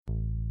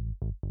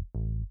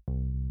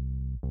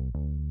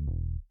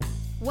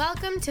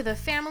Welcome to the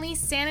Family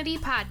Sanity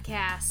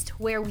Podcast,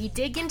 where we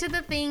dig into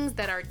the things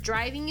that are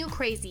driving you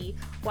crazy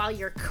while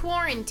you're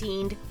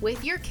quarantined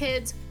with your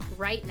kids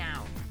right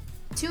now.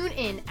 Tune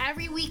in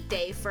every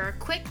weekday for a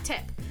quick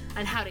tip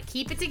on how to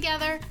keep it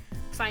together,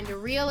 find a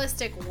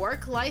realistic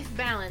work-life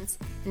balance,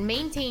 and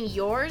maintain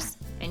yours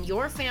and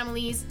your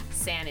family's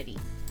sanity.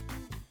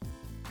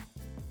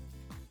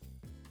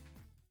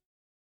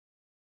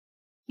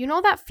 You know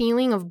that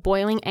feeling of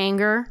boiling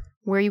anger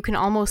where you can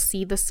almost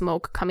see the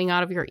smoke coming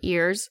out of your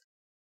ears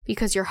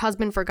because your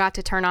husband forgot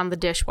to turn on the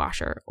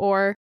dishwasher,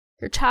 or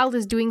your child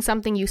is doing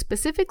something you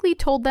specifically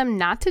told them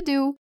not to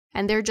do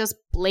and they're just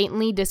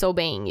blatantly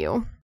disobeying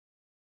you?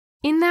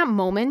 In that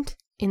moment,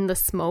 in the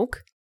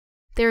smoke,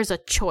 there's a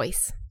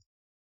choice.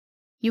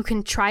 You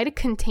can try to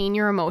contain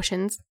your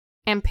emotions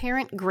and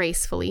parent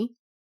gracefully,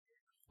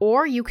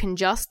 or you can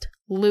just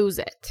lose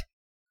it.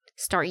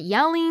 Start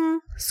yelling,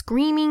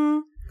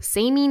 screaming,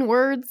 say mean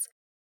words,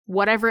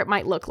 whatever it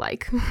might look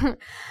like.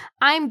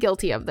 I'm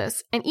guilty of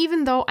this, and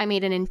even though I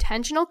made an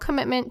intentional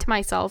commitment to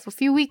myself a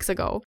few weeks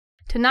ago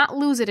to not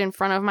lose it in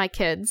front of my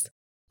kids,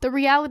 the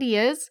reality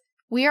is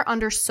we are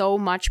under so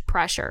much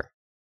pressure.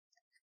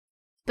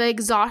 The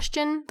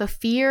exhaustion, the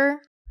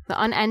fear,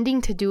 the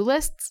unending to-do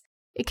lists,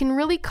 it can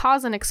really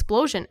cause an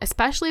explosion,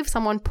 especially if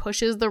someone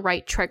pushes the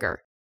right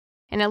trigger.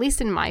 And at least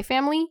in my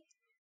family,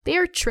 they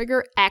are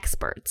trigger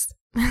experts.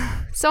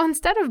 So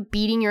instead of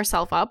beating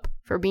yourself up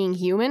for being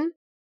human,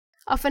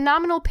 a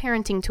phenomenal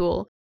parenting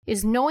tool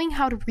is knowing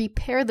how to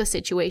repair the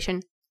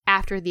situation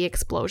after the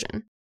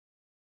explosion.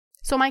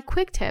 So my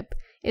quick tip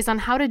is on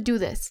how to do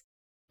this.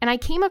 And I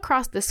came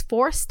across this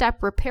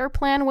 4-step repair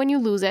plan when you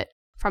lose it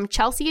from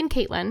Chelsea and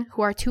Caitlin,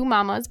 who are 2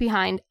 mamas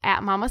behind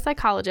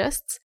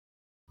 @MamaPsychologists.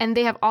 And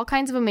they have all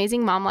kinds of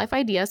amazing mom life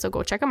ideas, so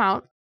go check them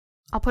out.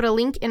 I'll put a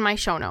link in my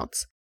show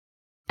notes.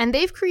 And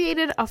they've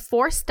created a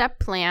 4-step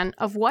plan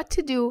of what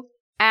to do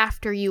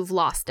after you've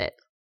lost it.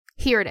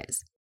 Here it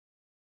is.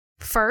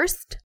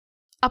 First,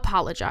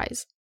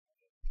 apologize.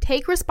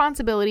 Take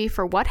responsibility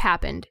for what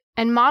happened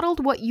and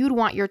modeled what you'd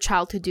want your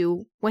child to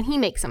do when he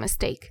makes a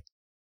mistake.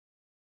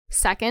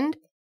 Second,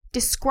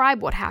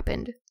 describe what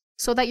happened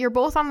so that you're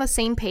both on the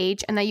same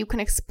page and that you can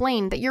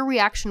explain that your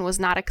reaction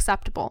was not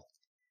acceptable.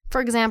 For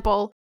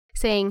example,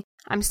 saying,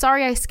 "I'm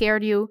sorry I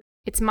scared you.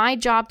 It's my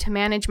job to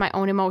manage my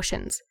own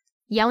emotions.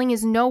 Yelling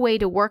is no way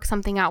to work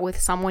something out with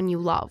someone you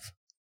love."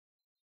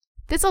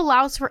 This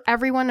allows for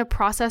everyone to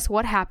process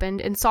what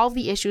happened and solve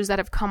the issues that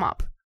have come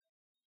up.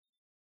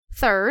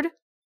 Third,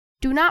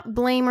 do not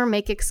blame or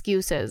make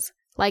excuses,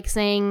 like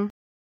saying,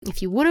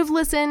 "If you would have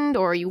listened,"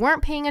 or "You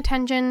weren't paying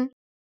attention."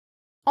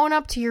 Own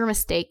up to your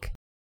mistake,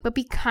 but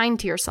be kind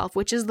to yourself,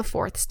 which is the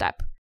 4th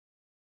step.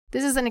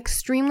 This is an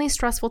extremely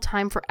stressful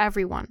time for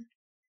everyone.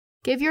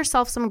 Give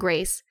yourself some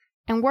grace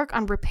and work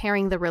on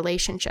repairing the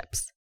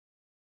relationships.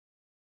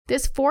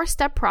 This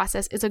 4-step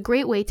process is a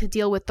great way to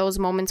deal with those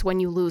moments when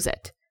you lose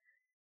it.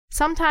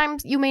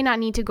 Sometimes you may not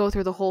need to go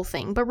through the whole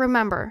thing, but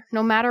remember,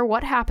 no matter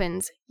what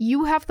happens,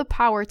 you have the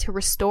power to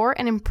restore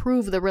and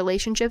improve the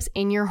relationships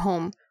in your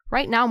home,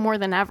 right now more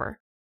than ever.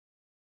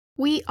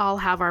 We all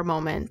have our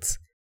moments.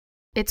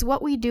 It's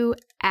what we do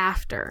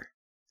after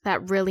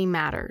that really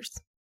matters.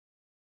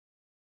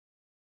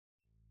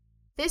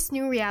 This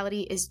new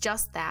reality is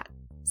just that,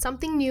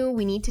 something new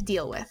we need to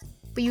deal with,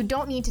 but you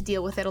don't need to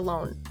deal with it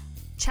alone.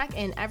 Check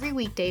in every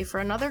weekday for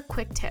another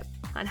quick tip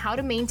on how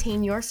to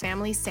maintain your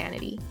family's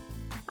sanity.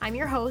 I'm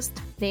your host,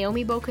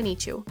 Naomi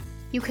Bocanichu.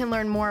 You can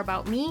learn more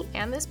about me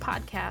and this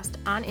podcast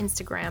on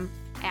Instagram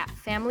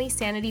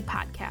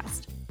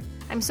 @FamilySanityPodcast.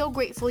 I'm so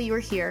grateful you're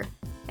here,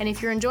 and if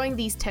you're enjoying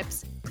these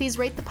tips, please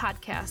rate the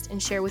podcast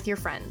and share with your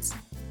friends.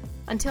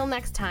 Until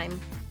next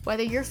time,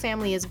 whether your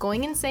family is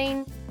going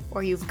insane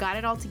or you've got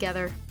it all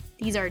together,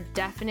 these are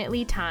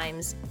definitely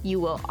times you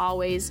will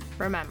always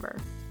remember.